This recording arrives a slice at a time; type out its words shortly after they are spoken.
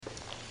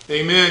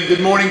Amen.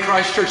 Good morning,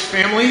 Christ Church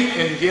family.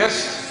 And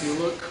yes, you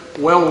look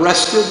well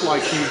rested,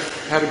 like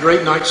you've had a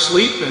great night's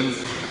sleep, and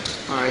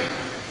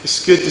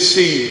it's good to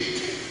see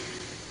you.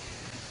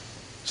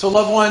 So,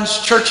 loved ones,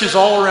 churches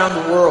all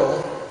around the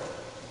world,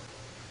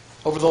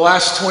 over the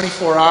last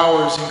 24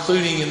 hours,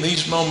 including in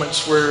these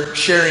moments we're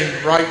sharing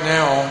right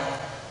now,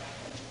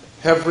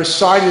 have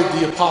recited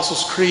the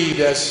Apostles'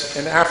 Creed as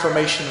an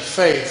affirmation of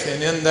faith.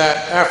 And in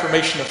that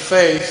affirmation of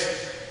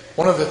faith,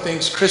 one of the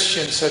things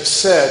Christians have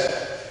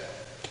said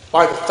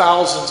by the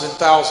thousands and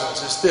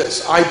thousands is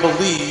this: I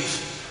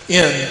believe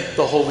in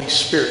the Holy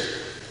Spirit.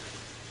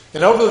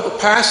 And over the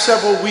past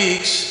several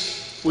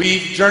weeks,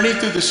 we've journeyed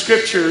through the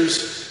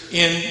Scriptures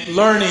in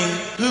learning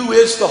who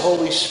is the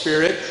Holy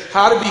Spirit,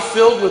 how to be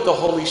filled with the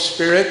Holy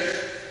Spirit,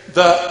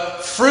 the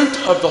fruit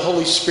of the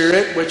Holy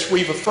Spirit, which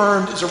we've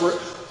affirmed is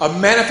a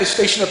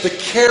manifestation of the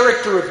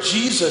character of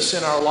Jesus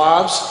in our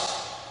lives.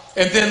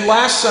 And then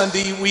last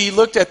Sunday, we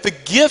looked at the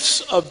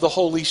gifts of the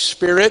Holy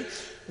Spirit,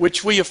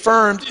 which we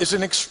affirmed is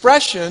an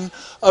expression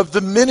of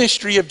the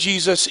ministry of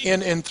Jesus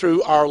in and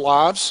through our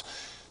lives.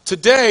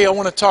 Today, I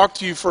want to talk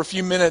to you for a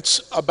few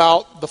minutes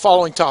about the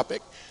following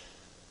topic: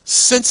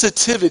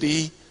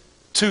 sensitivity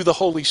to the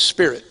Holy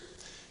Spirit.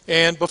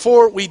 And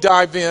before we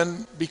dive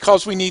in,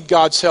 because we need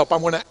God's help, I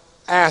want to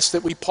ask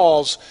that we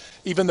pause,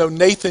 even though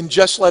Nathan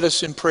just led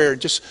us in prayer.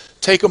 Just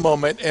take a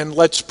moment and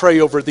let's pray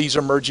over these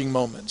emerging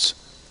moments.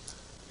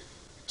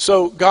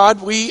 So,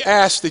 God, we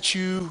ask that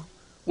you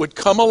would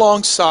come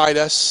alongside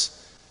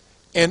us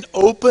and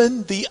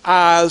open the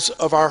eyes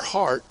of our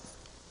heart.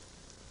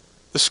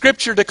 The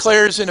Scripture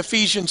declares in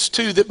Ephesians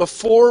 2 that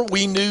before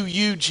we knew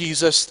you,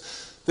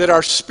 Jesus, that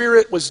our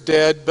spirit was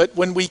dead, but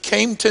when we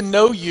came to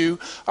know you,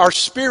 our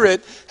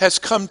spirit has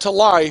come to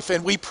life.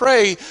 And we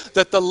pray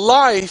that the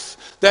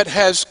life that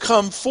has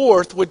come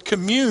forth would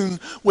commune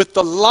with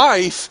the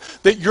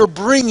life that you're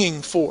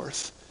bringing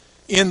forth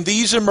in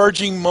these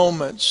emerging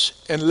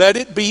moments, and let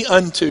it be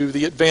unto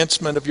the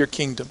advancement of your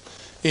kingdom.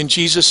 In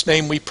Jesus'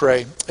 name we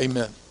pray.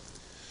 Amen.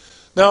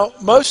 Now,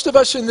 most of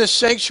us in this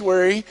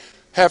sanctuary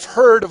have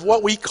heard of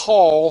what we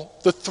call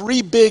the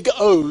three big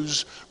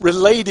O's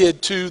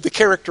related to the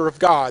character of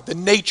God, the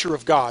nature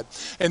of God.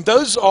 And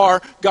those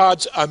are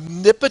God's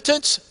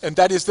omnipotence, and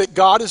that is that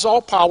God is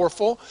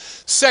all-powerful.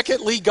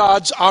 Secondly,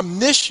 God's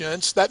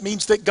omniscience, that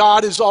means that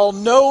God is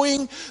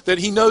all-knowing, that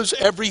he knows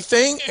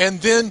everything.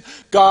 And then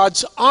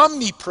God's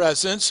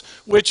omnipresence,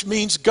 which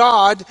means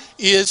God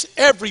is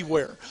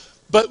everywhere.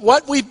 But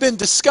what we've been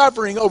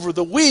discovering over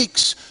the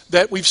weeks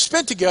that we've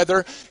spent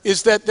together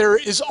is that there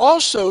is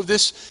also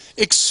this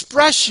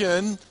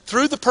expression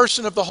through the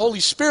person of the Holy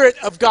Spirit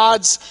of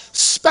God's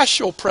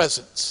special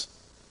presence.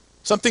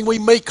 Something we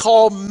may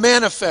call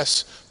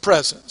manifest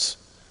presence.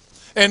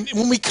 And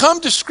when we come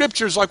to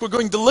scriptures like we're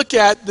going to look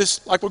at this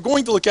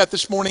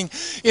morning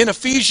in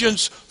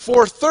Ephesians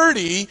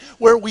 4:30,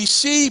 where we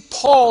see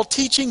Paul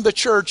teaching the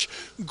church,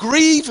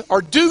 grieve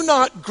or do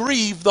not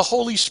grieve the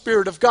Holy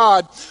Spirit of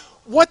God.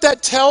 What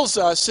that tells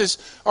us is,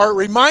 or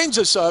reminds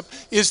us of,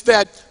 is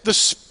that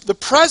the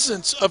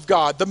presence of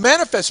God, the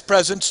manifest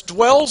presence,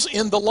 dwells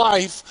in the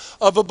life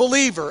of a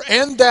believer,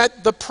 and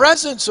that the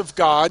presence of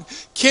God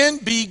can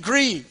be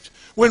grieved.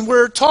 When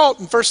we're taught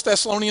in 1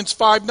 Thessalonians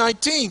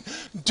 5:19,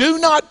 do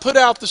not put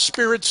out the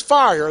Spirit's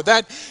fire.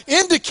 That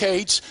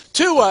indicates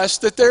to us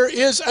that there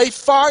is a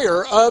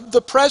fire of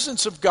the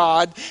presence of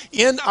God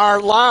in our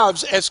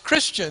lives as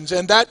Christians,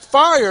 and that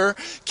fire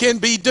can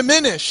be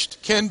diminished,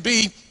 can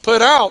be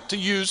put out, to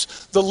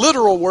use the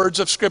literal words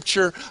of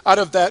Scripture out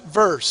of that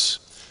verse.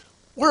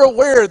 We're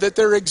aware that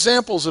there are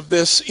examples of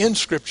this in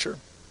Scripture.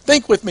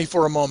 Think with me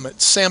for a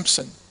moment.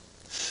 Samson.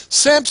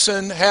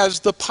 Samson has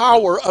the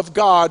power of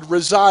God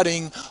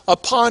residing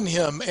upon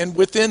him and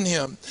within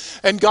him.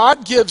 And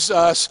God gives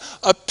us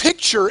a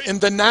picture in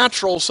the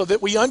natural so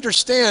that we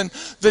understand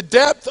the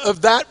depth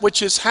of that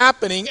which is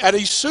happening at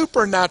a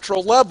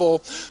supernatural level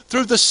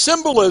through the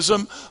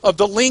symbolism of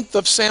the length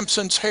of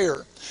Samson's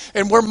hair.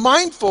 And we're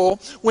mindful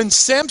when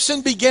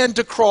Samson began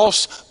to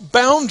cross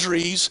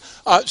boundaries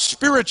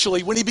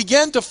spiritually, when he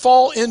began to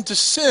fall into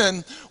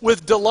sin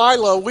with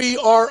Delilah, we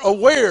are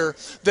aware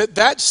that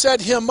that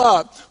set him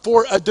up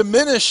for a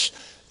diminished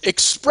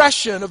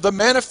expression of the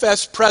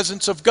manifest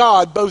presence of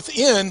God, both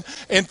in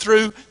and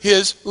through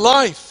his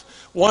life.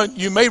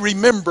 You may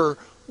remember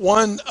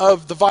one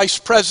of the vice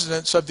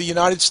presidents of the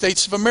United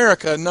States of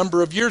America a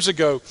number of years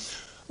ago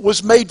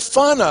was made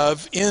fun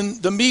of in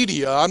the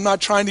media. I'm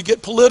not trying to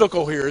get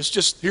political here. It's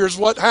just, here's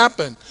what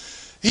happened.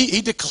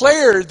 He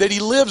declared that he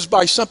lives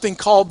by something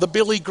called the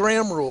Billy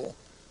Graham rule.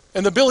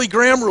 And the Billy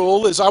Graham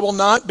rule is, I will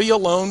not be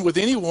alone with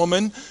any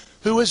woman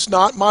who is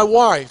not my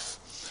wife.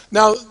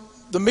 Now,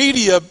 the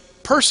media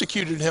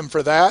persecuted him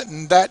for that,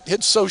 and that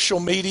hit social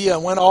media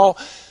and went all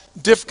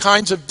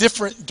kinds of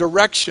different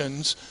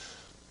directions.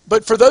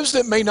 But for those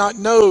that may not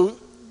know,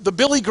 the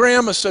Billy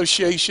Graham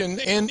Association,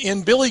 and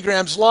in Billy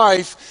Graham's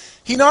life,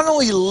 he not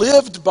only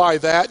lived by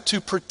that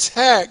to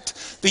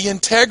protect the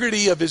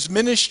integrity of his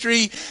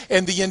ministry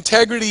and the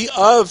integrity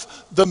of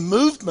the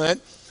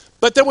movement,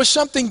 But there was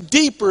something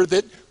deeper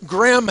that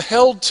Graham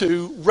held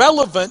to,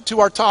 relevant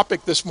to our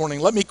topic this morning.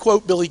 Let me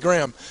quote Billy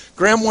Graham.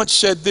 Graham once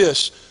said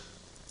this,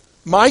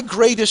 "My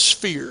greatest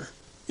fear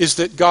is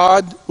that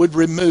God would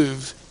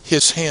remove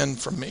his hand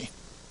from me."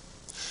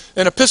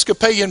 An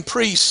Episcopalian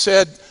priest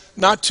said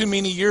not too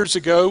many years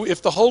ago,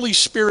 if the Holy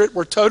Spirit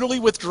were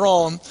totally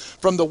withdrawn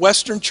from the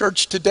Western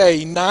church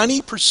today,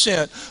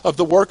 90% of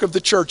the work of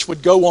the church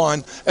would go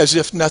on as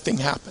if nothing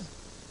happened.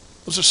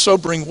 Those are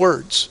sobering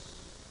words.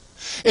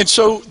 And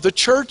so the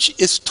church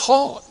is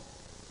taught,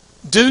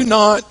 do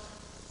not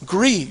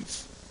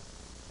grieve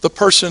the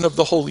person of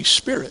the Holy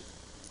Spirit.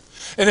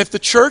 And if the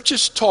church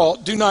is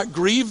taught, do not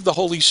grieve the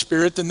Holy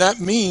Spirit, then that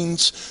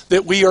means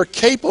that we are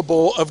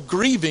capable of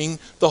grieving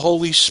the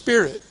Holy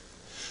Spirit.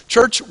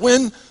 Church,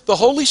 when the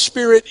Holy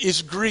Spirit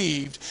is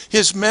grieved,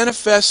 his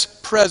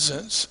manifest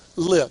presence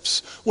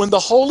lifts. When the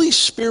Holy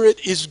Spirit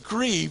is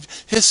grieved,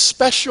 his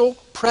special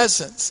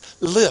presence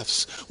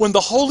lifts. When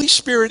the Holy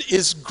Spirit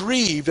is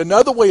grieved,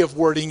 another way of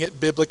wording it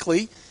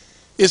biblically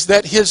is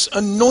that his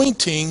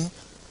anointing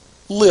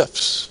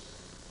lifts.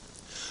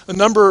 A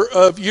number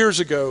of years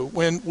ago,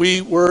 when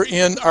we were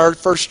in our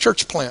first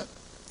church plant,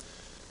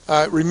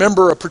 I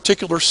remember a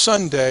particular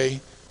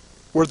Sunday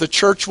where the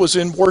church was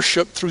in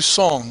worship through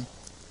song.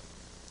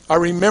 I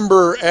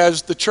remember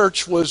as the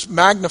church was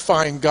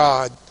magnifying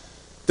God,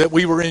 that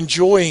we were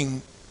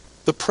enjoying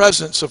the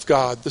presence of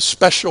God, the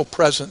special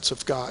presence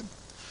of God.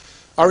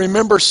 I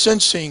remember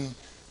sensing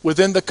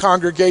within the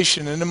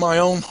congregation and in my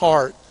own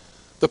heart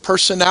the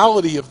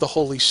personality of the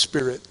Holy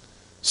Spirit,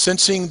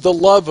 sensing the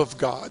love of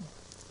God,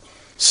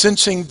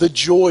 sensing the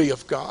joy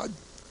of God,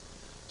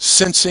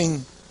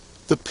 sensing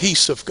the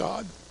peace of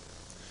God.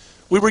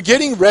 We were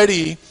getting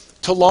ready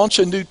to launch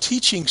a new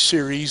teaching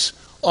series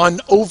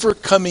on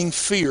overcoming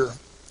fear.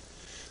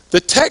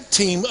 The tech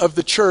team of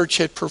the church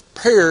had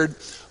prepared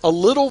a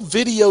little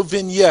video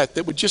vignette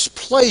that would just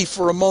play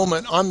for a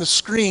moment on the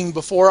screen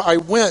before I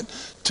went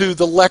to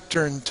the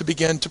lectern to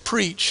begin to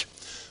preach.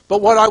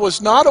 But what I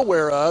was not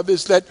aware of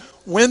is that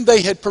when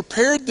they had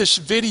prepared this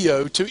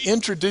video to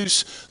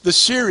introduce the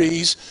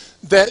series,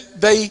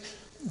 that they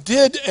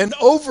did an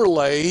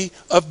overlay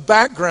of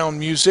background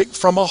music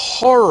from a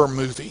horror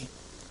movie.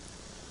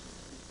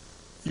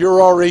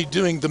 You're already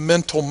doing the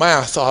mental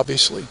math,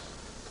 obviously.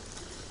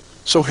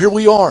 So here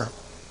we are,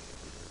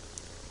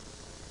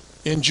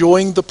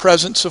 enjoying the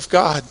presence of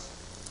God.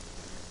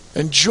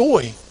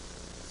 Enjoy,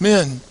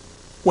 men,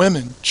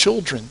 women,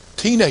 children,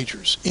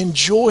 teenagers,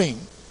 enjoying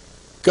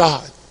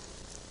God.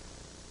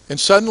 And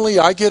suddenly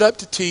I get up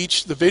to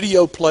teach, the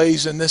video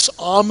plays, and this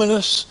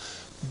ominous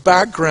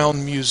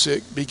background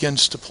music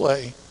begins to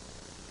play.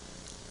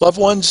 Loved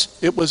ones,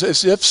 it was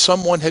as if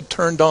someone had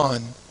turned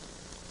on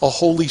a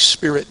Holy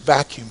Spirit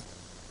vacuum.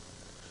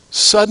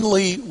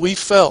 Suddenly we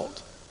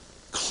felt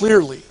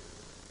clearly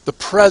the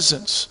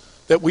presence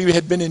that we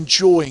had been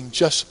enjoying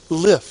just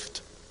lift.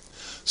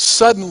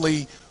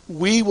 Suddenly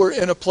we were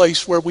in a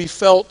place where we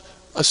felt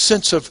a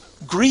sense of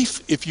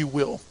grief, if you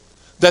will,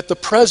 that the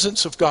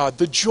presence of God,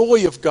 the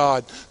joy of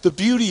God, the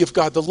beauty of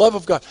God, the love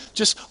of God,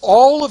 just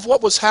all of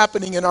what was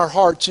happening in our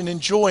hearts and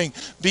enjoying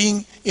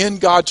being in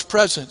God's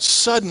presence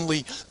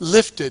suddenly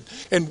lifted.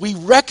 And we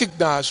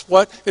recognized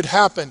what had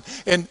happened.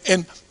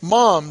 And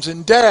moms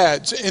and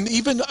dads and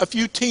even a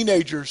few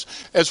teenagers,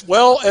 as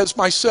well as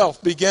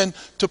myself, began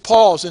to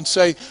pause and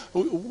say,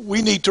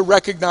 we need to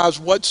recognize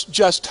what's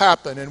just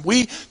happened. And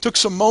we took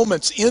some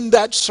moments in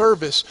that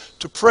service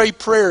to pray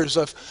prayers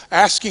of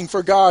asking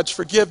for God's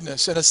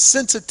forgiveness and a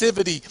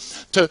sensitivity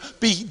to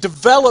be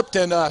developed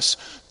in us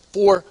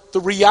for the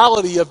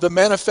reality of the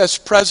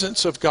manifest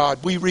presence of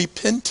God. We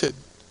repented.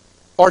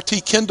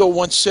 R.T. Kendall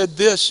once said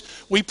this,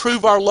 we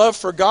prove our love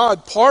for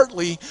God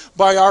partly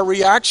by our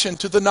reaction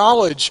to the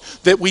knowledge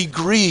that we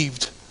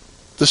grieved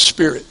the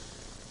Spirit.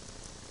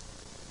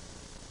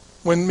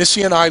 When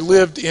Missy and I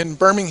lived in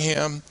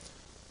Birmingham,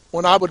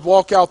 when I would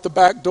walk out the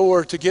back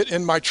door to get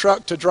in my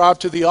truck to drive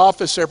to the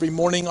office every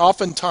morning,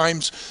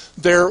 oftentimes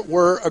there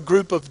were a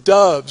group of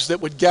doves that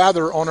would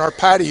gather on our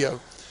patio.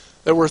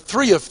 There were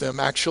 3 of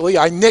them, actually.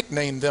 I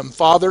nicknamed them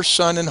Father,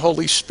 Son, and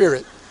Holy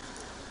Spirit.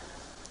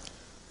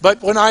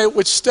 But when I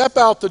would step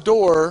outside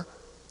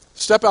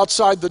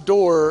the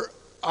door,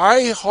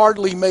 I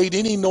hardly made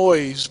any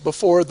noise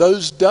before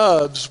those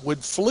doves would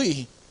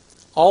flee.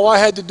 All I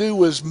had to do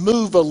was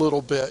move a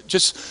little bit,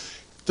 just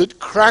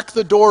crack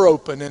the door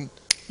open, and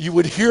you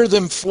would hear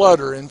them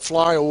flutter and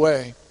fly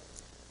away.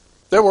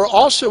 There were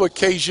also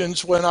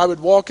occasions when I would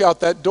walk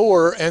out that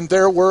door and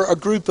there were a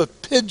group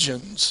of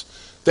pigeons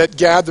that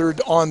gathered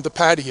on the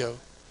patio.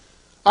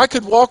 I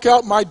could walk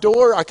out my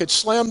door, I could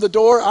slam the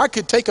door, I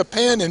could take a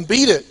pen and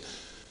beat it.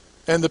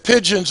 And the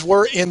pigeons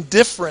were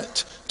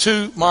indifferent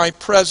to my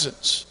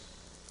presence.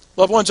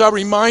 Loved ones, I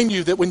remind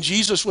you that when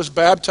Jesus was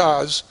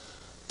baptized,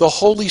 the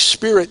Holy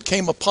Spirit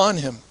came upon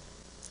him.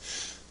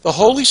 The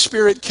Holy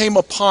Spirit came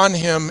upon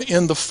him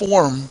in the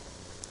form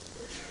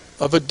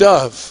of a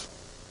dove.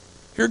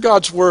 Hear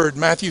God's word,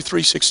 Matthew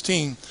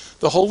 3:16.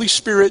 The Holy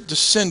Spirit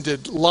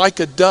descended like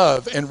a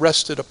dove and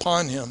rested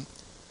upon him.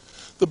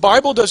 The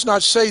Bible does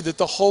not say that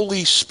the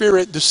Holy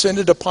Spirit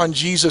descended upon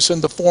Jesus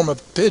in the form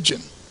of a pigeon.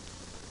 It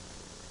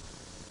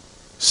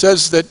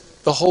says that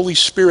the Holy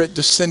Spirit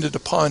descended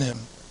upon him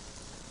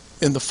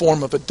in the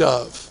form of a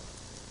dove.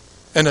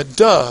 And a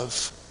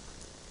dove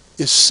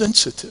is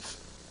sensitive.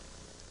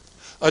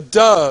 A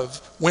dove,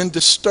 when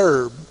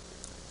disturbed,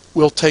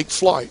 will take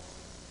flight.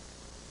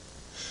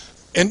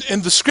 And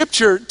the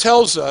scripture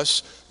tells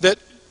us that,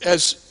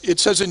 as it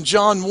says in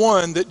John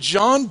 1, that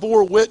John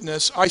bore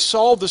witness, I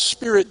saw the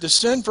Spirit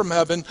descend from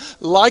heaven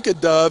like a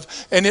dove,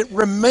 and it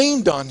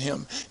remained on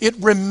him. It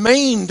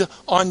remained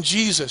on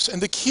Jesus.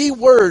 And the key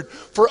word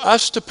for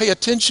us to pay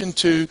attention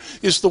to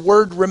is the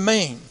word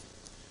remain.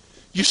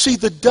 You see,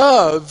 the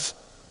dove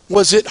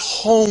was at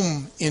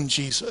home in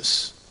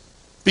Jesus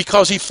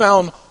because he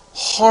found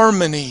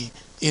harmony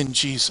in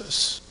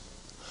Jesus.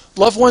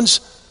 Loved ones,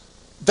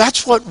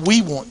 that's what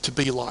we want to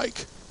be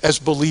like as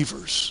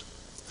believers.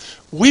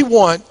 We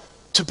want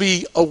to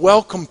be a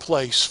welcome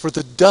place for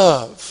the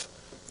dove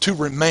to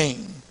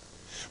remain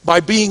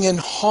by being in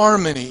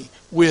harmony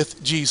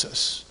with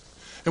Jesus.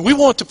 And we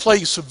want to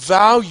place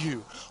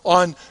value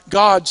on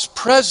God's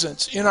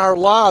presence in our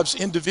lives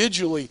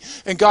individually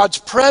and God's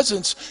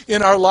presence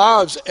in our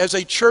lives as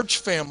a church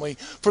family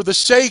for the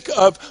sake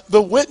of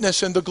the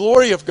witness and the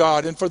glory of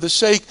God and for the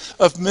sake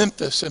of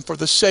Memphis and for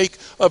the sake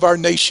of our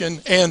nation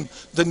and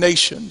the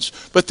nations.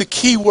 But the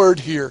key word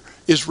here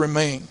is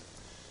remain.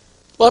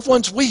 Loved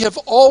ones, we have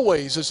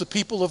always, as the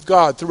people of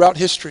God throughout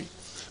history,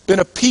 been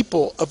a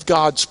people of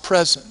God's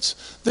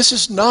presence. This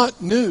is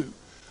not new.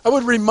 I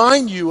would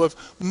remind you of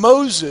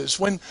Moses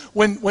when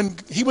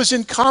he was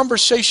in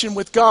conversation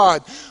with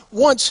God.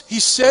 Once he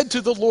said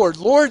to the Lord,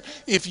 Lord,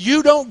 if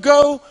you don't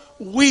go,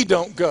 we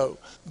don't go.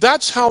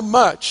 That's how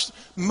much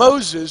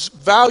Moses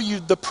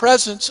valued the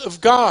presence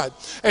of God.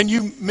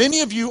 And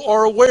many of you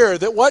are aware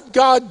that what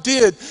God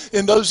did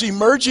in those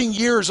emerging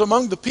years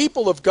among the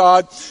people of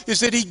God is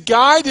that he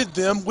guided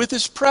them with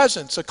his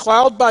presence, a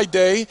cloud by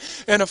day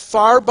and a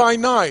fire by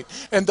night.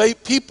 And the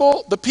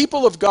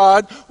people of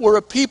God were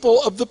a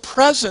people of the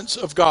presence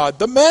of God,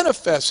 the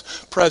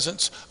manifest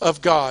presence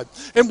of God.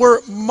 And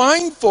we're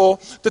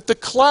mindful that the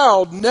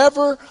cloud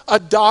never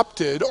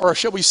adopted, or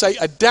shall we say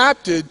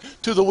adapted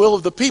to the will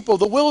of the people.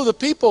 The will of the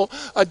people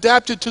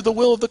adapted to the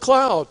will of the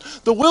cloud.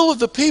 The will of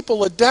the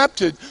people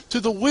adapted to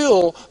the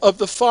will of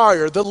the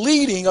fire, the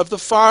leading of the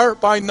fire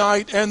by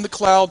night and the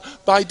cloud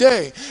by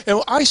day.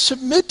 And I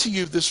submit to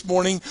you this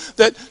morning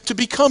that to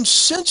become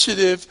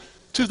sensitive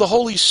to the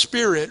Holy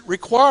Spirit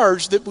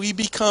requires that we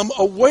become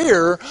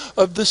aware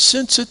of the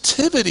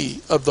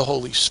sensitivity of the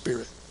Holy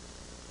Spirit.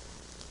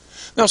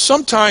 Now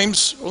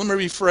sometimes, let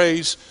me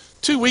rephrase,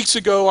 2 weeks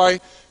ago I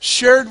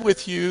shared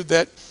with you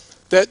that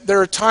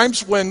there are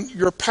times when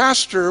your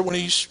pastor, when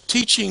he's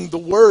teaching the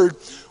Word,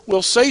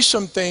 will say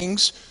some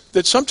things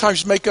that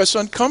sometimes make us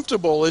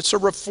uncomfortable. It's a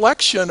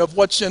reflection of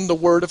what's in the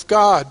Word of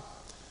God.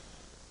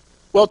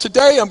 Well,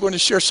 today I'm going to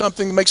share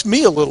something that makes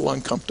me a little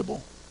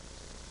uncomfortable.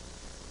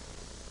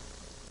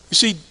 You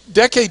see,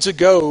 decades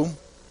ago,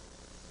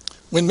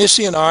 when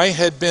Missy and I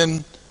had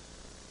been,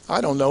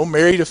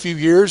 married a few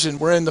years, and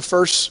we're in the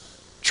first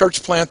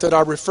church plant that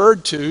I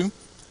referred to,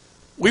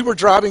 we were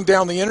driving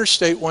down the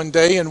interstate one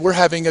day and we're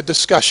having a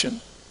discussion.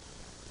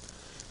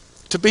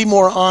 To be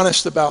more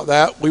honest about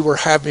that, we were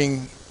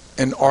having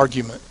an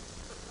argument.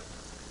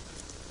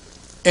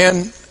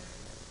 And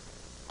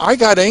I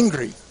got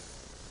angry.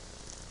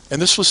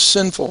 And this was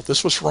sinful.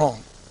 This was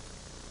wrong.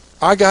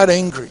 I got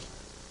angry.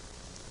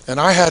 And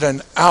I had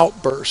an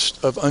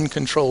outburst of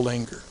uncontrolled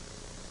anger.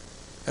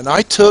 And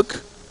I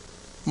took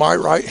my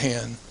right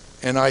hand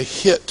and I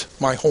hit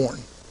my horn.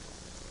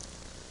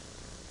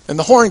 And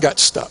the horn got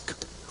stuck.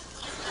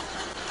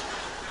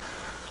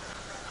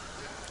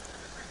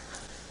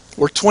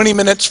 We're 20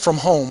 minutes from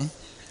home.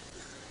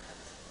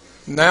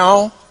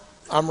 Now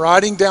I'm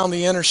riding down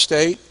the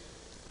interstate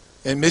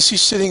and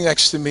Missy's sitting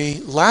next to me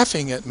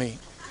laughing at me.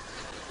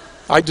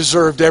 I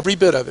deserved every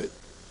bit of it,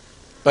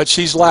 but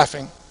she's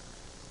laughing.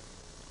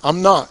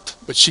 I'm not,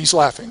 but she's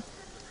laughing.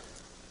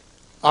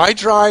 I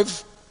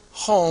drive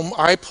home.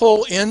 I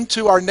pull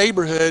into our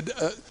neighborhood.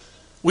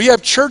 We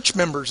have church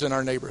members in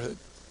our neighborhood.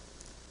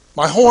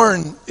 My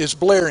horn is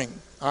blaring.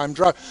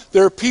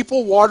 There are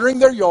people watering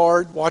their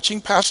yard,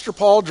 watching Pastor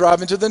Paul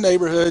drive into the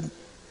neighborhood,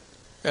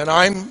 and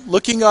I'm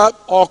looking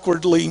up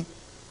awkwardly,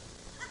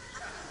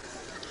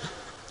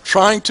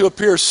 trying to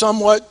appear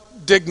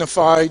somewhat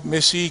dignified,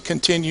 Missy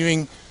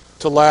continuing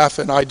to laugh,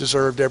 and I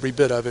deserved every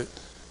bit of it.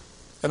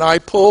 And I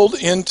pulled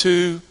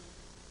into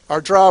our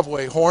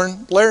driveway,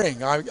 horn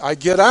blaring. I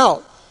get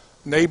out.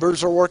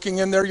 Neighbors are working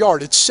in their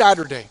yard. It's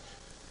Saturday,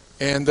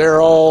 and they're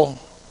all,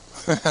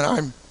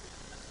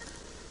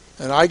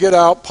 and I get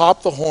out,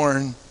 pop the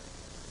horn,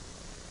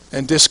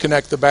 and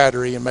disconnect the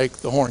battery and make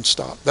the horn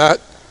stop.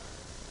 That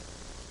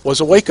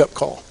was a wake-up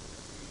call.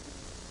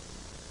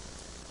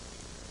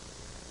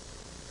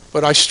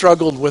 But I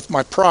struggled with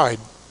my pride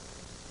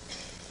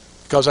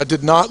because I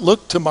did not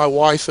look to my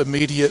wife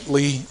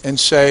immediately and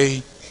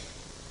say,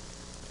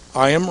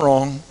 I am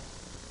wrong.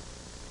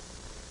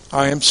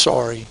 I am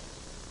sorry.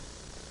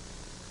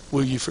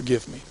 will you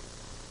forgive me?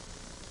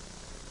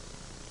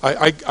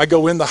 I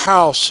go in the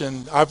house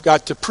and I've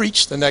got to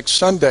preach the next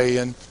Sunday,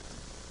 and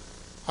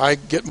I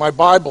get my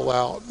Bible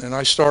out and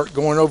I start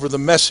going over the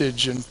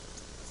message and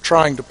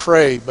trying to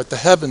pray, but the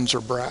heavens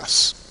are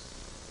brass.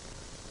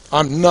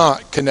 I'm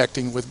not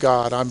connecting with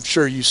God. I'm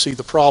sure you see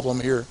the problem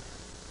here.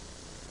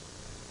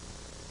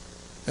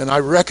 And I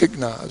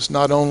recognize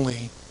not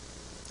only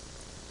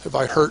have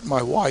I hurt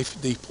my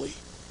wife deeply,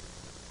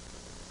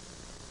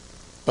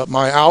 but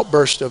my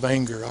outburst of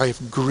anger, I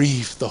have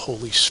grieved the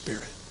Holy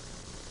Spirit.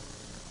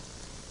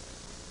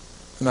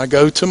 And I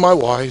go to my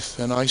wife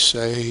and I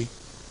say,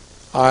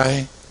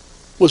 I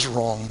was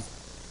wrong.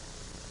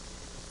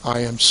 I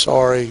am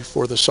sorry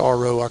for the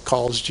sorrow I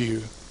caused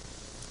you.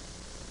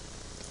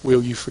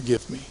 Will you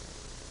forgive me?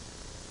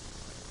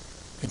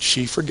 And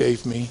she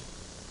forgave me.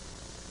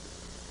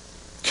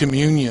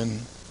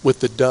 Communion with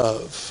the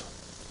dove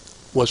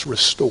was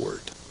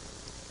restored.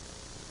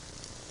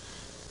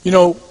 You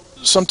know,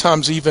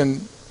 sometimes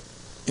even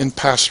in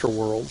pastor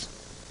world,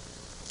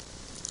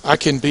 I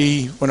can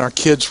be, when our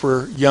kids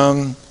were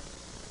young,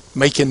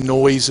 making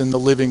noise in the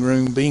living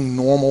room, being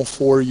normal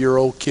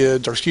 4-year-old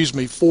kids, or excuse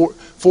me,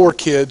 four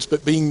kids,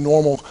 but being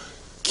normal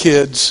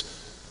kids.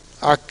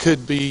 I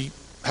could be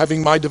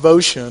having my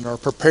devotion or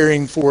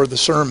preparing for the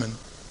sermon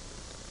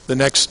the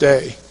next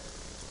day.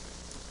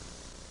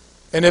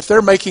 And if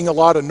they're making a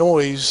lot of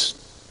noise,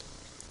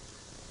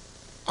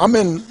 I'm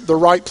in the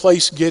right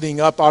place getting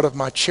up out of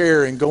my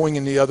chair and going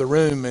in the other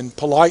room and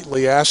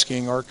politely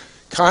asking or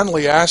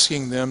kindly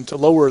asking them to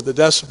lower the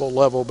decibel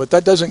level, but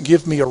that doesn't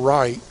give me a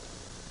right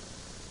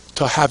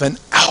to have an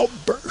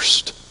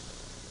outburst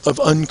of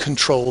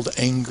uncontrolled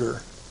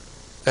anger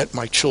at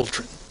my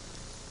children.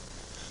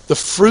 The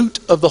fruit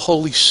of the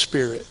Holy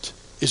Spirit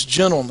is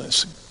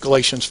gentleness,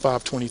 Galatians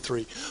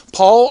 5:23.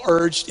 Paul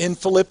urged in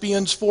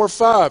Philippians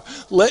 4:5,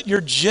 let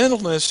your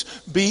gentleness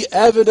be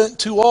evident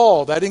to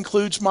all. That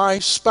includes my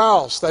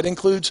spouse. That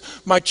includes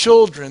my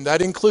children.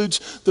 That includes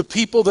the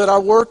people that I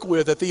work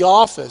with at the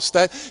office.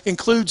 That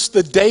includes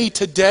the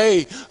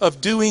day-to-day of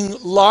doing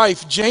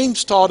life.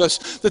 James taught us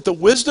that the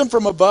wisdom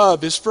from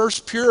above is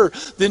first pure,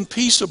 then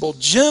peaceable,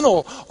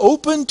 gentle,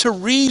 open to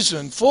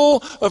reason,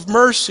 full of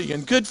mercy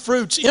and good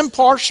fruits,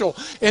 impartial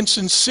and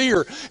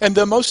sincere. And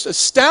the most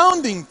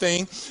astounding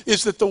thing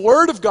is that the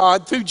Word of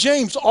God through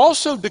James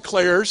also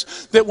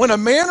declares that when a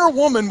man or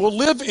woman will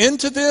live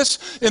into this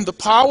in the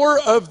power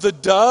of the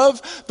dove,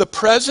 the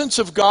presence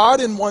of God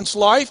in one's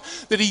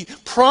life, that he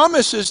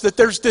promises that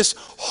there's this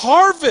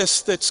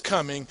harvest that's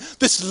coming,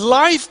 this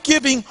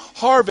life-giving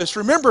harvest.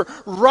 Remember,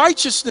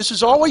 righteousness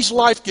is always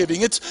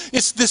life-giving.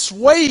 It's this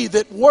way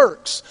that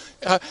works.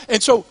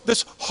 And so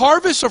this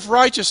harvest of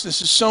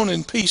righteousness is sown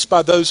in peace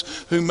by those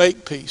who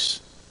make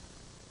peace.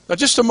 Now,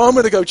 just a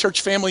moment ago,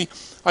 church family,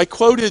 I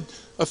quoted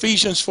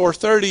Ephesians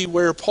 4:30,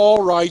 where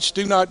Paul writes,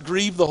 do not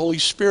grieve the Holy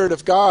Spirit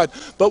of God.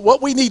 But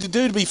what we need to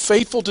do to be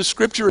faithful to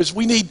Scripture is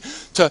we need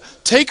to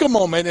take a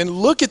moment and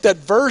look at that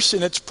verse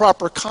in its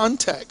proper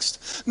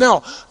context.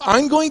 Now,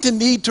 I'm going to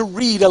need to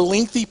read a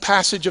lengthy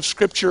passage of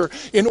Scripture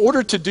in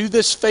order to do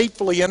this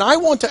faithfully. And I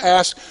want to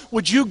ask,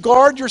 would you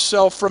guard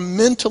yourself from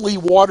mentally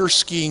water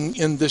skiing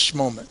in this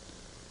moment?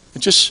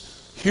 And just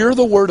hear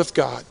the Word of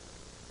God.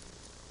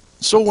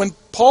 So when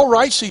Paul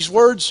writes these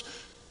words,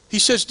 he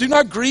says, do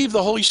not grieve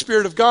the Holy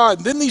Spirit of God.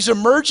 And then these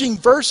emerging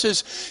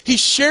verses, he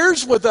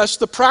shares with us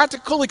the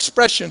practical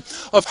expression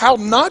of how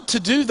not to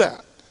do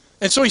that.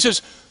 And so he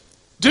says,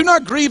 do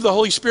not grieve the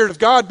Holy Spirit of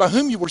God, by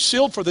whom you were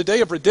sealed for the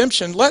day of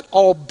redemption. Let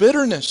all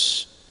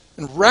bitterness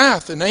and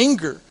wrath and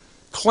anger,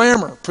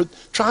 clamor,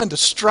 trying to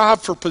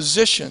strive for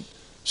position,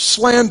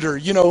 slander,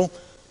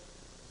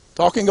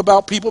 talking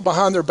about people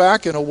behind their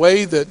back in a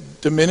way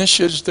that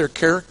diminishes their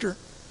character,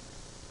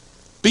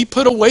 be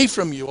put away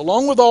from you,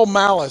 along with all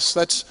malice.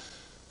 That's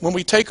when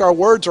we take our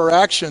words or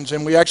actions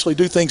and we actually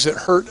do things that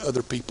hurt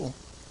other people.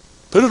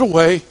 Put it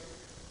away.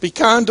 Be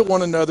kind to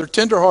one another,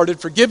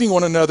 tenderhearted, forgiving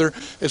one another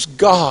as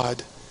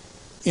God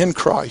in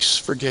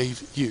Christ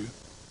forgave you.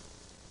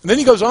 And then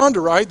he goes on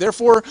to write,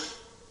 therefore,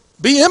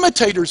 be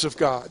imitators of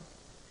God.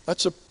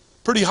 That's a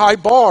pretty high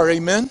bar,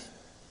 amen?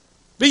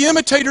 Be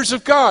imitators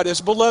of God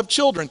as beloved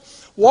children.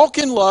 Walk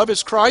in love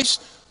as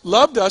Christ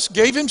loved us,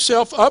 gave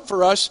himself up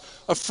for us,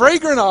 a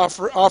fragrant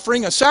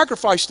offering, a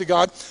sacrifice to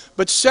God.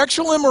 But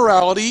sexual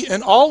immorality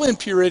and all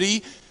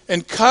impurity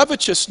and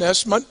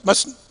covetousness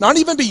must not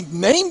even be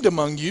named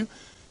among you,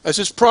 as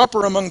is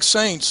proper among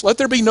saints. Let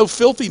there be no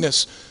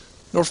filthiness,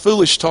 nor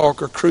foolish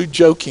talk, or crude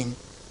joking.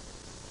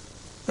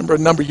 Remember a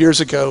number of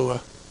years ago,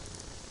 a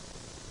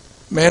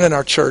man in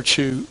our church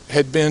who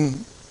had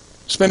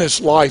spent his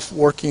life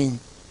working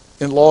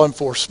in law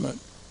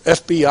enforcement,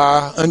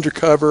 FBI,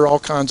 undercover, all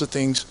kinds of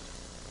things.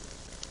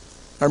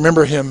 I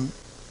remember him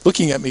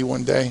looking at me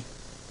one day,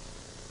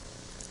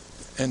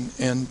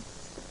 and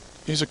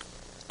he's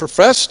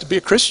professed to be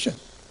a Christian.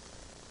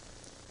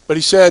 But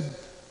he said,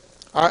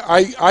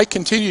 I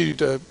continue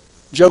to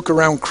joke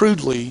around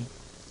crudely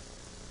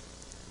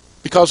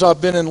because I've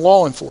been in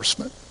law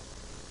enforcement.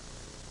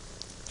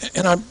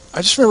 And I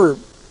just remember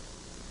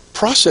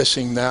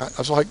processing that. I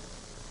was like,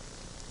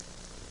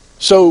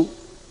 so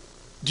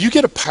do you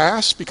get a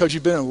pass because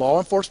you've been in law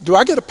enforcement? Do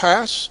I get a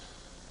pass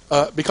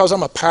because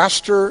I'm a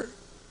pastor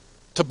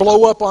to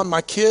blow up on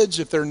my kids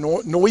if they're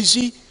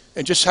noisy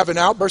and just have an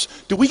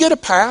outburst? Do we get a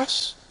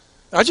pass?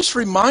 I just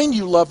remind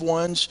you, loved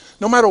ones,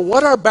 no matter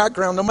what our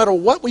background, no matter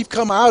what we've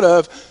come out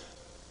of,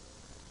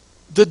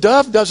 the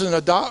dove doesn't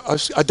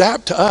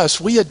adapt to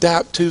us. We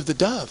adapt to the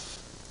dove.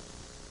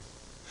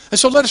 And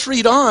so let us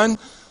read on.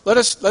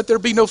 Let there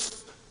be no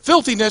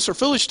filthiness or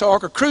foolish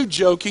talk or crude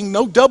joking,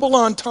 no double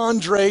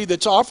entendre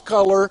that's off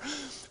color,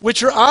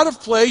 which are out of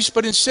place,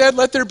 but instead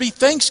let there be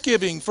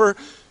thanksgiving. For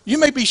you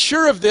may be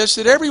sure of this,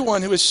 that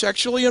everyone who is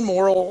sexually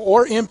immoral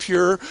or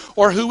impure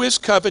or who is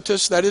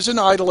covetous, that is an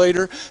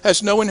idolater,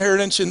 has no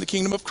inheritance in the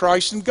kingdom of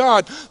Christ and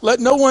God. Let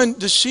no one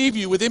deceive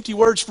you with empty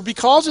words, for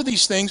because of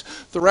these things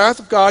the wrath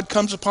of God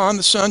comes upon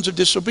the sons of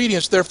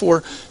disobedience.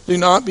 Therefore, do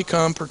not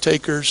become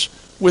partakers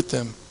with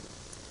them.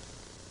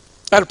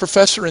 I had a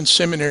professor in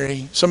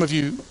seminary, some of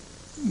you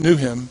knew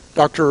him,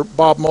 Dr.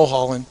 Bob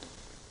Mulholland.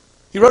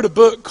 He wrote a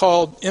book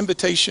called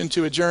Invitation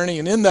to a Journey,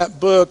 and in that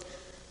book,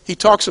 he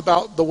talks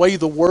about the way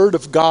the Word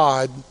of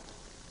God,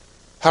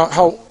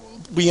 how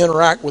we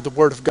interact with the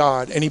Word of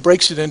God, and he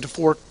breaks it into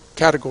 4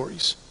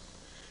 categories.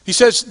 He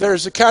says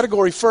there's a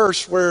category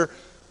first where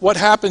what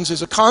happens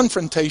is a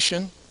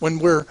confrontation when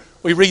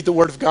we read the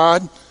Word of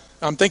God.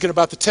 I'm thinking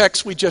about the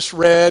text we just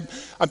read.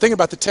 I'm thinking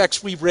about the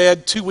text we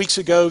read 2 weeks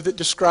ago that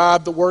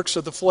described the works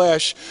of the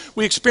flesh.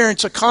 We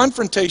experience a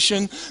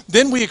confrontation,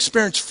 then we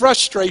experience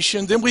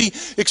frustration, then we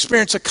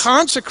experience a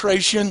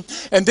consecration,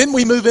 and then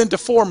we move into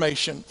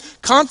formation.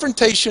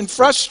 Confrontation,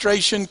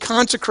 frustration,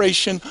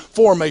 consecration,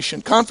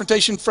 formation.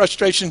 Confrontation,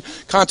 frustration,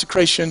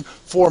 consecration,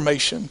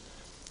 formation.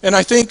 And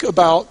I think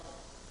about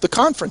the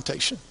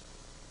confrontation.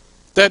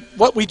 That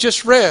what we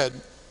just read,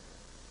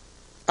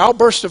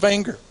 outburst of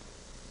anger,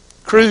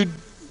 crude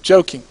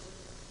joking,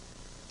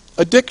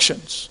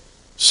 addictions,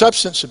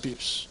 substance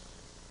abuse,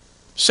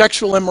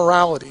 sexual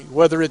immorality,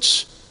 whether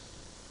it's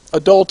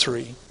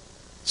adultery,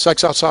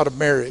 sex outside of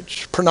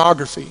marriage,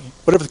 pornography,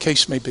 whatever the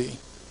case may be.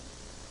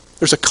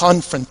 There's a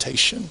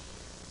confrontation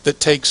that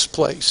takes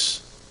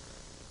place.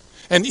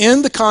 And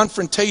in the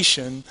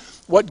confrontation,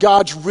 what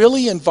God's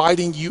really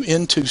inviting you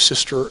into,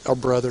 sister or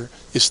brother,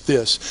 is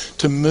this: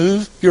 to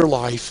move your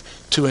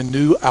life to a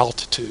new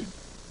altitude.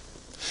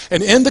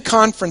 And in the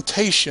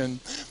confrontation,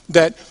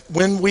 that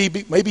when we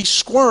maybe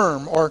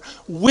squirm or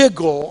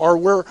wiggle or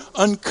we're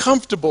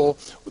uncomfortable,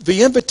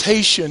 the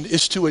invitation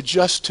is to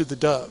adjust to the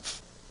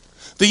dove.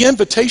 The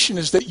invitation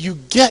is that you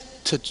get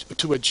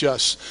to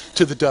adjust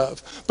to the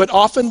dove. But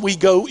often we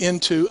go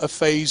into a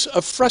phase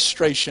of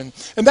frustration.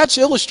 And that's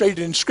illustrated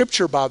in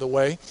Scripture, by the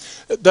way.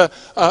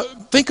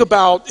 Think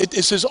about,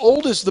 it's as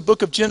old as the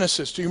book of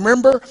Genesis. Do you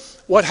remember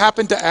what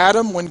happened to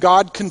Adam when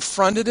God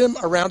confronted him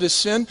around his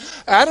sin?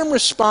 Adam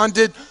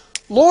responded,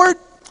 "Lord,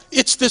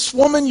 it's this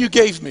woman you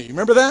gave me."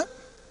 Remember that?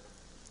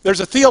 There's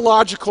a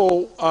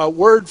theological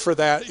word for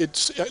that.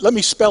 Let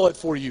me spell it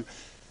for you.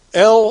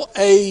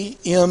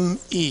 Lame.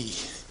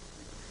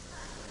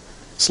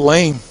 It's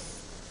lame.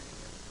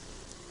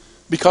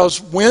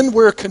 Because when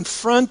we're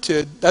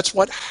confronted, that's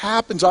what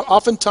happens.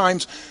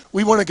 Oftentimes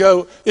we want to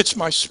go,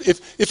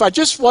 if I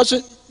just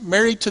wasn't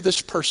married to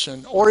this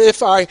person, or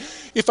if I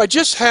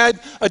just had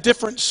a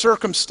different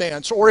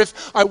circumstance, or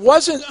if I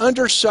wasn't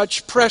under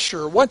such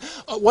pressure,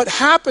 what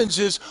happens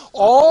is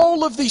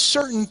all of these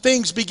certain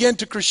things begin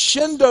to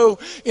crescendo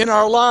in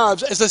our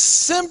lives as a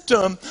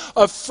symptom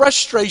of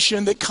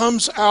frustration that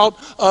comes out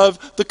of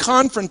the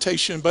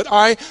confrontation. But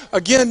I,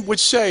 again, would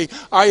say,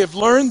 I have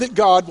learned that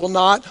God will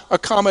not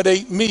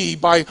accommodate me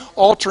by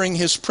altering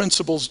His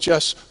principles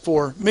just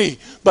for me.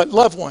 But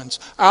loved ones,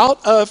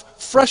 out of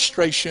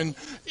frustration,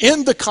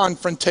 in the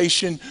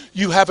confrontation,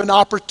 you have an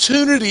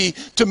opportunity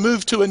to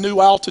move to a new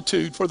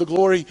altitude for the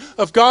glory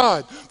of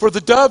God, for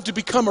the dove to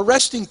become a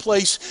resting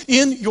place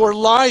in your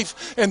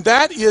life. And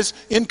that is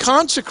in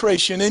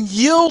consecration, in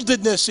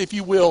yieldedness, if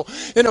you will,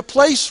 in a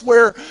place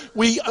where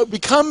we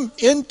become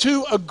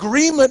into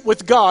agreement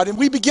with God and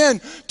we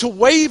begin to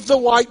wave the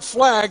white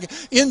flag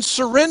in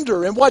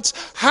surrender. And what's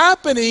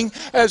happening,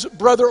 as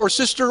brother or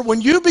sister,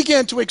 when you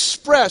begin to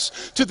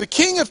express to the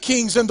King of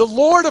Kings and the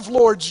Lord of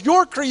Lords,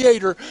 your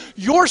Creator,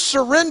 your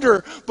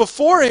surrender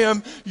before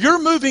Him,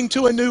 you're moving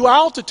to a new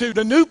altitude,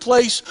 a new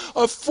place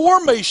of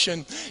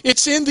formation.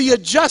 It's in the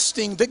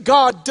adjusting that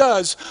God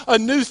does a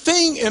new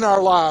thing in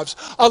our lives,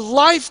 a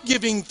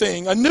life-giving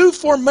thing. A new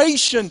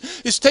formation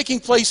is taking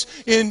place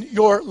in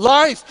your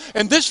life.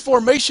 And this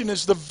formation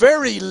is the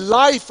very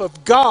life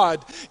of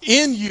God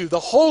in you, the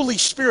Holy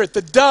Spirit,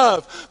 the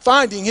dove,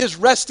 finding His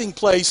resting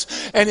place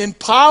and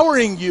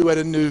empowering you at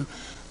a new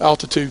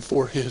altitude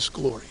for His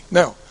glory.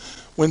 Now,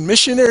 when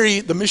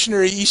the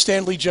missionary E.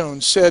 Stanley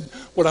Jones said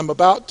what I'm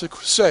about to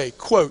say,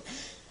 quote,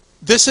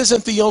 this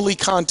isn't the only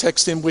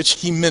context in which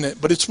he meant it,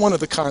 but it's one of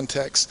the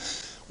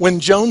contexts.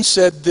 When Jones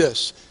said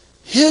this,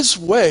 His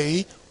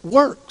way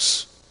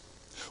works.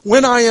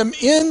 When I am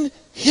in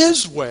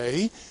His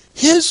way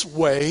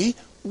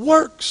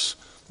works.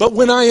 But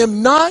when I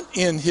am not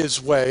in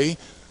his way,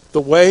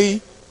 the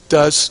way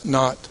does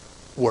not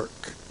work.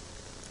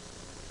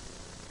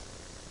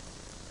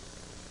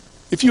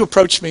 If you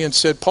approached me and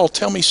said, Paul,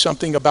 tell me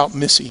something about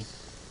Missy.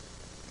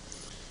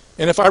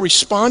 And if I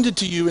responded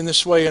to you in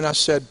this way and I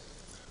said,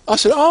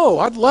 oh,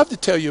 I'd love to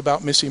tell you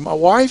about Missy. My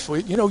wife,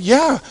 we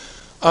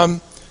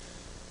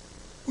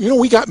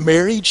got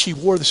married. She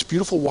wore this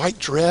beautiful white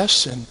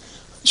dress and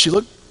she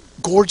looked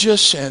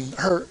gorgeous, and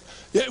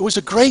it was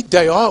a great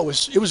day. Oh,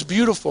 it was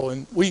beautiful.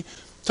 And we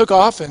took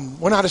off and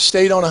went out of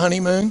state on a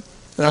honeymoon,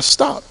 and I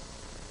stopped.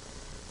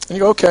 And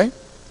you go, okay,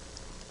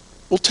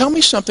 well, tell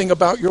me something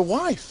about your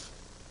wife.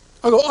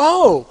 I go,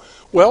 oh,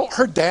 well,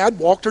 her dad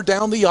walked her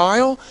down the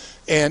aisle,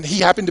 and he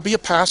happened to be a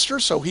pastor,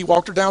 so he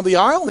walked her down the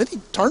aisle, and then he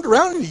turned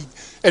around and he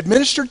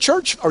administered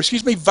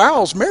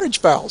marriage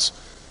vows.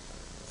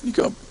 You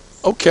go,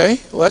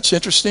 okay, well, that's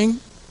interesting.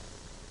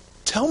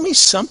 Tell me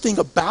something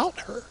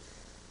about her.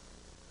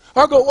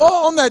 I go,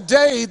 well, on that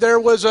day, there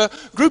was a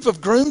group of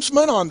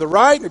groomsmen on the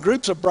right and a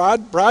group of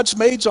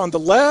bridesmaids on the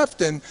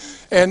left, and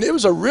it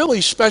was a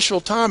really special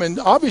time, and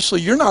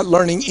obviously you're not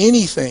learning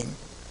anything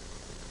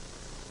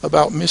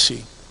about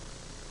Missy,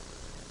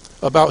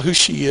 about who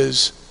she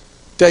is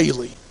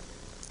daily.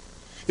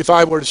 If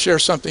I were to share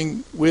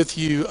something with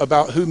you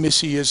about who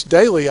Missy is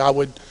daily, I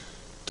would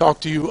talk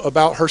to you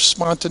about her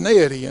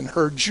spontaneity and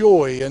her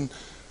joy and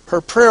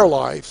her prayer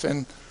life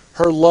and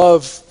her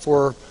love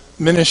for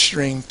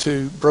ministering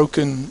to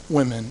broken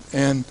women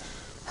and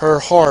her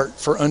heart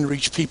for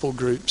unreached people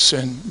groups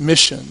and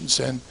missions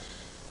and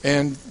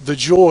the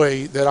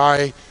joy that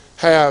I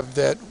have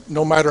that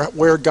no matter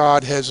where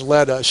God has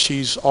led us,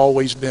 she's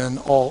always been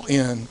all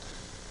in.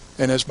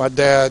 And as my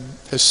dad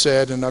has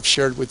said, and I've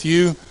shared with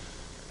you,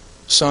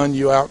 son,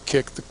 you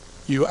outran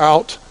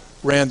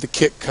the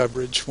kick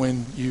coverage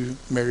when you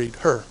married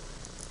her.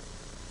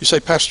 You say,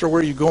 Pastor,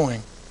 where are you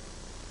going?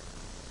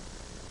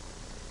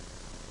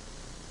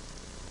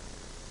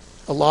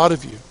 A lot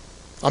of you,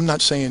 I'm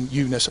not saying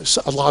you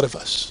necessarily, a lot of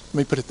us, let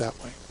me put it that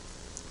way.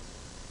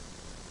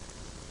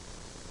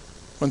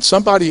 When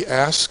somebody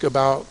asks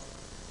about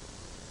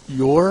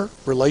your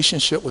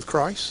relationship with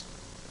Christ,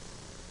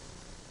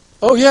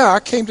 oh yeah,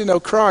 I came to know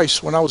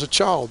Christ when I was a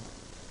child.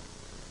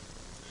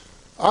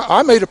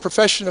 I made a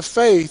profession of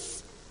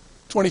faith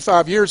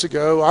 25 years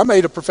ago. I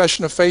made a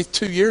profession of faith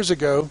 2 years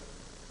ago.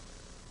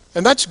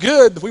 And that's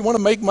good. We want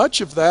to make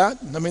much of that.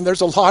 I mean,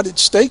 there's a lot at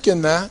stake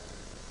in that.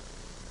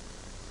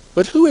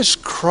 But who is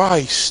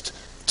Christ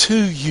to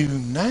you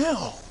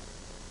now?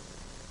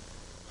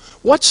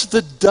 What's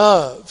the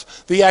dove,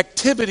 the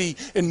activity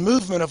and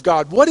movement of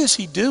God? What is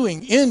he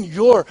doing in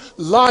your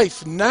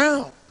life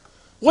now?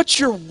 What's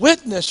your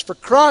witness for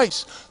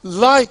Christ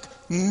like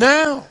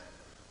now?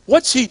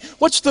 What's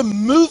the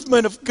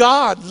movement of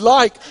God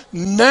like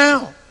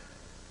now?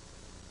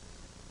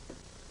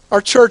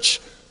 Our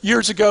church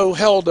years ago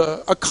held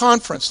a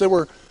conference. There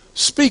were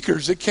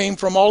speakers that came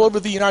from all over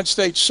the United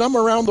States, some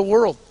around the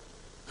world,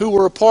 who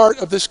were a part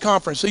of this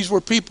conference. These were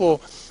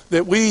people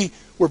that we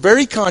were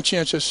very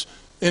conscientious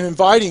in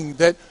inviting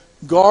that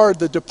guard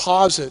the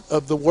deposit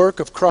of the work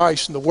of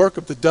Christ and the work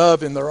of the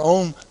dove in their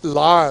own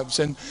lives.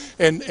 And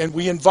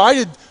we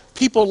invited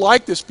people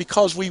like this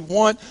because we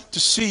want to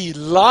see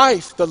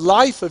life, the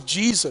life of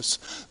Jesus,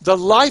 the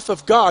life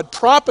of God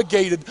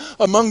propagated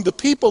among the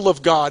people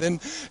of God. And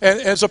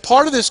as a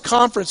part of this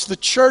conference, the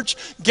church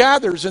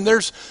gathers, and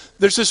there's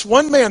this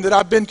one man that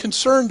I've been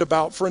concerned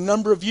about for a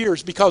number of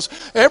years, because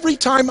every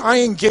time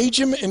I engage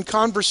him in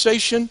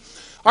conversation,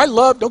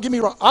 don't get me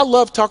wrong, I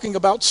love talking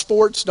about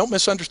sports. Don't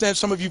misunderstand.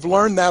 Some of you've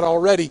learned that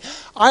already.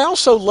 I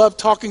also love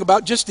talking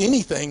about just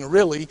anything,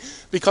 really,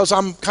 because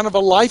I'm kind of a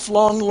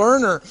lifelong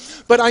learner.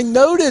 But I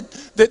noted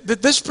that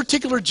this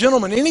particular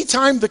gentleman,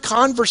 anytime the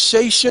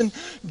conversation,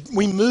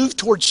 we moved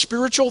towards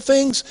spiritual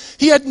things,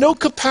 he had no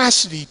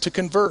capacity to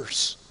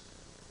converse.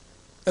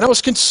 And I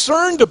was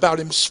concerned about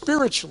him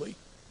spiritually.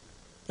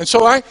 And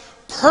so I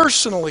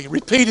personally,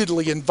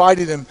 repeatedly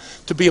invited him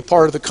to be a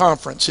part of the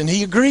conference, and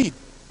he agreed.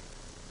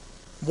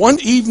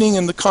 One evening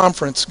in the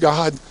conference,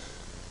 God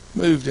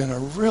moved in a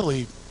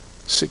really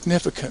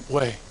significant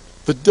way.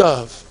 The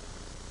dove,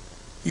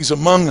 he's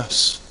among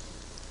us.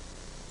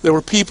 There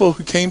were people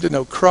who came to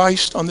know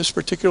Christ on this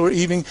particular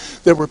evening.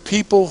 There were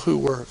people who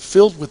were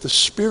filled with the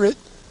Spirit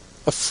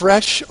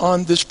afresh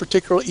on this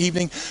particular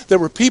evening. There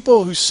were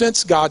people who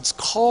sensed God's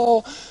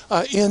call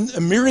in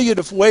a myriad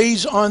of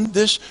ways on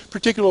this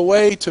particular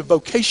way to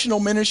vocational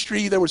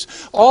ministry. There was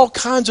all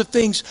kinds of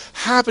things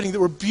happening that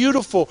were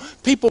beautiful.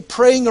 People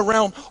praying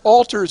around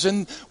altars.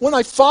 And when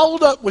I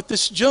followed up with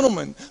this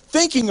gentleman,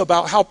 thinking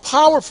about how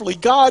powerfully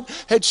God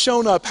had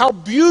shown up, how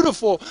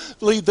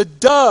beautifully the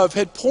dove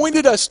had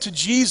pointed us to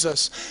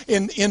Jesus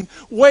in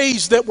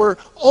ways that were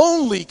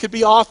only could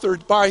be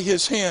authored by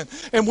his hand.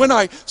 And when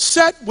I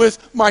sat with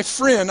my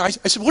friend, I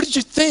said, what did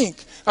you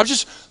think? I was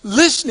just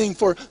listening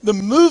for the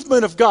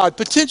movement of God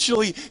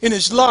potentially in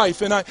his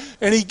life.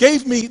 And he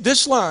gave me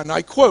this line,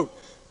 I quote,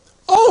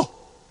 "Oh,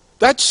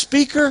 that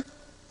speaker,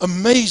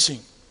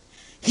 amazing.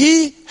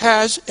 He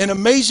has an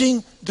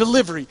amazing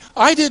delivery.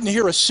 I didn't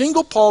hear a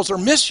single pause or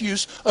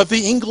misuse of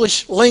the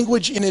English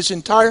language in his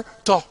entire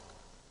talk.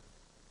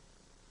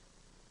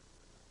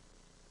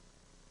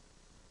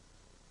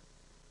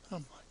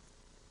 I'm like,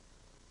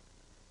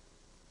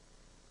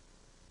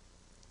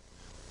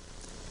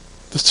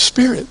 the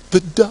Spirit, the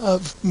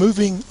dove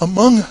moving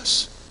among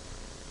us.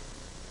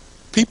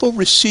 People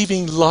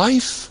receiving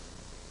life,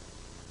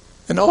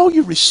 and all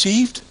you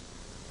received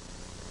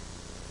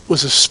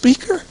was a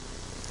speaker.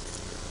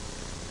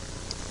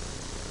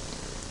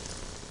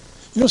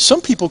 You know,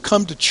 some people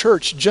come to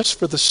church just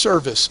for the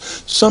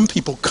service. Some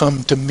people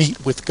come to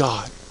meet with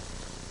God.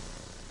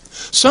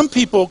 Some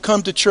people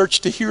come to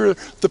church to hear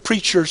the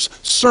preacher's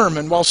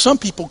sermon, while some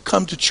people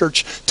come to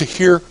church to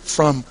hear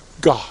from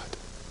God.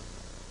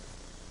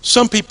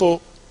 Some people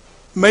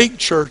make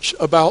church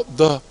about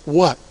the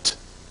what.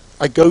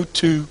 I go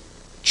to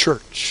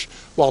church,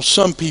 while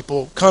some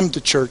people come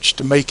to church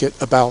to make it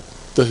about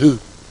the who.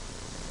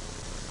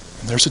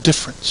 And there's a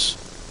difference.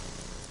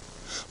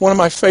 One of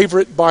my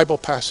favorite Bible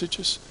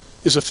passages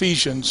is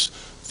Ephesians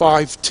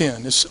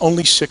 5:10. It's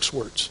only 6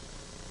 words.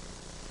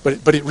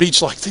 But it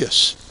reads like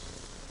this.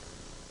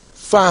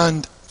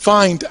 Find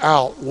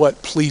out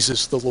what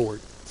pleases the Lord.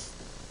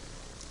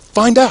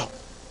 Find out.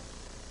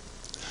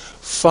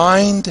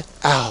 Find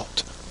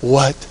out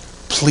what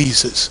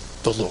pleases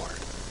the Lord.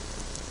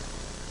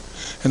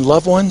 And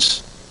loved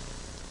ones,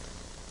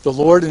 the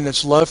Lord in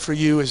His love for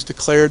you has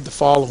declared the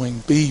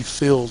following: be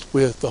filled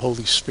with the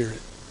Holy Spirit.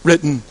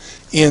 Written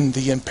in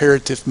the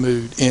imperative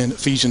mood in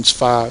Ephesians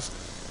 5.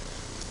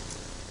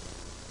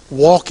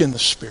 Walk in the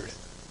Spirit.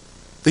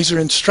 These are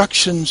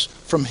instructions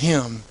from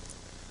Him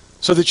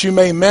so that you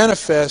may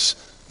manifest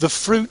the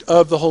fruit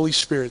of the Holy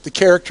Spirit, the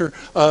character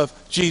of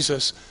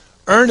Jesus.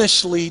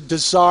 Earnestly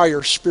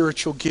desire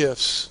spiritual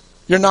gifts.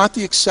 You're not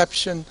the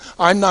exception.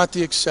 I'm not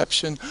the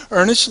exception.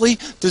 Earnestly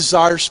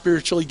desire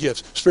spiritual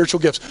gifts,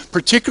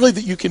 particularly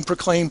that you can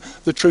proclaim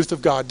the truth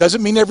of God.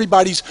 Doesn't mean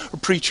everybody's a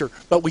preacher,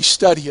 but we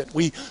study it,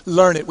 we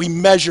learn it, we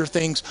measure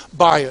things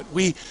by it.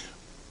 We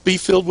be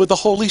filled with the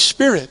Holy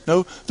Spirit.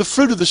 Know the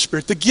fruit of the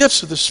Spirit, the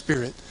gifts of the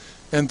Spirit.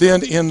 And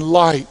then in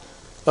light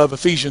of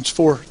Ephesians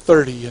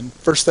 4:30 and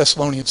 1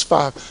 Thessalonians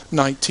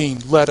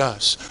 5:19, let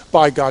us,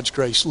 by God's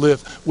grace,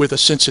 live with a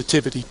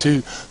sensitivity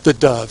to the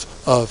dove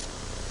of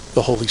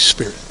the Holy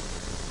Spirit.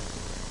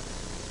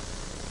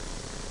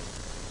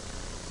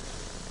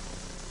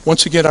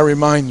 Once again, I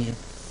remind you,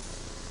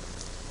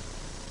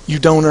 you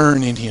don't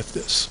earn any of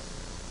this.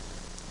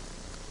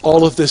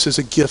 All of this is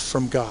a gift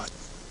from God.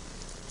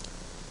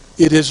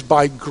 It is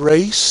by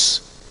grace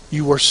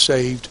you are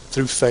saved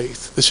through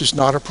faith. This is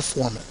not a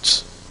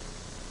performance.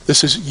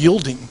 This is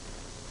yielding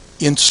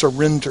in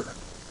surrender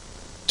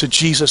to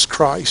Jesus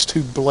Christ,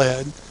 who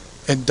bled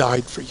and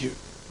died for you,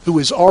 who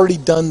has already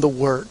done the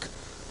work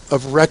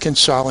of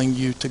reconciling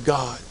you to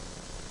God.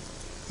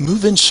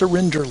 Move in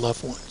surrender,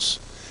 loved ones.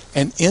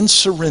 And in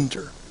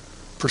surrender,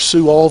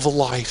 pursue all the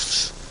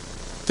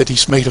life that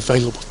He's made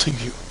available to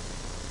you.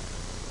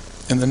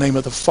 In the name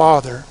of the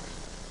Father,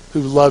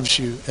 who loves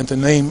you. In the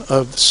name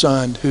of the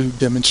Son, who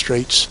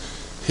demonstrates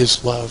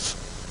His love.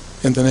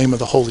 In the name of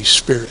the Holy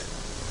Spirit,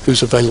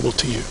 who's available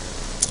to you.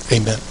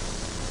 Amen.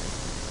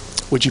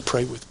 Would you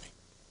pray with me?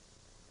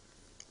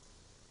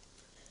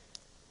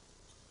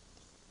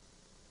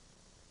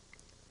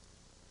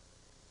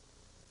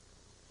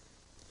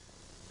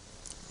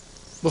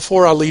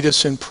 Before I lead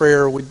us in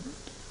prayer, I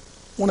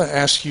want to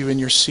ask you in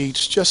your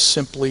seats just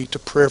simply to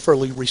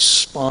prayerfully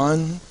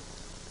respond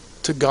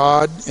to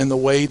God in the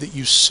way that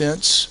you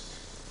sense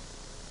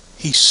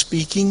He's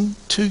speaking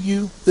to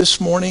you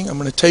this morning. I'm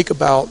going to take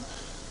about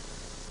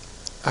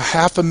a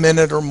half a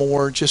minute or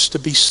more just to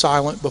be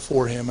silent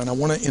before Him. And I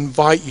want to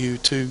invite you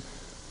to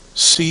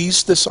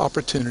seize this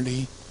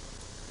opportunity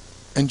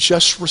and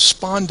just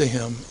respond to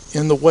Him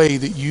in the way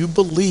that you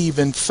believe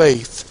in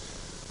faith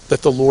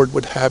that the Lord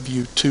would have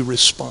you to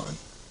respond.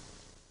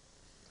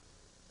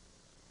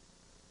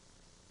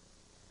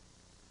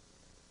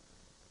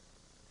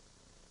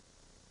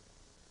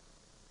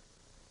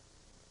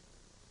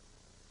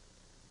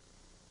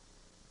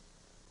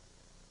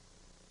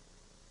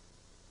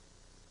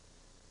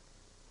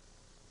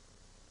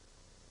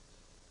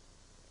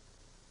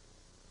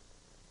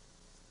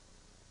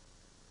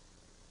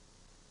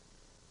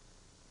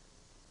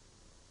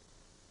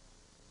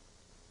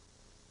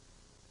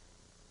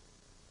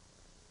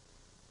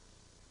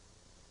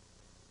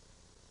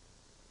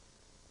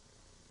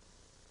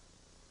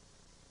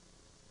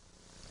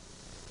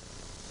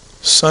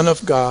 Son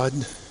of God,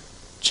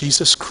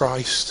 Jesus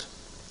Christ,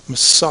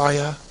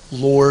 Messiah,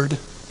 Lord,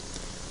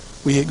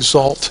 we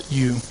exalt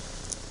you.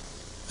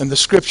 And the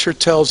Scripture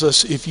tells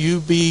us if you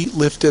be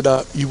lifted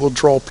up, you will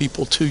draw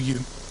people to you.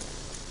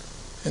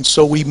 And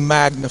so we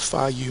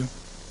magnify you.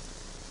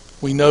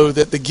 We know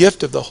that the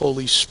gift of the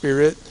Holy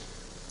Spirit,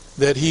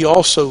 that He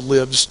also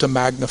lives to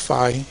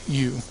magnify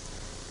you.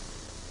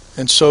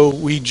 And so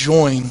we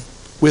join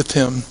with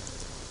Him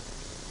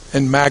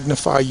and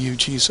magnify you,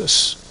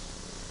 Jesus,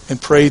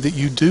 and pray that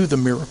you do the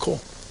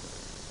miracle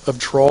of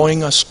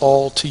drawing us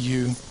all to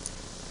you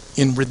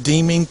in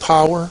redeeming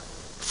power,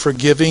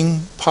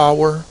 forgiving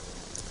power,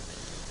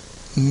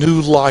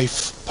 new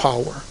life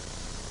power.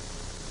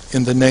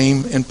 In the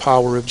name and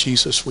power of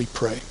Jesus we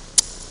pray.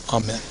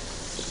 Amen.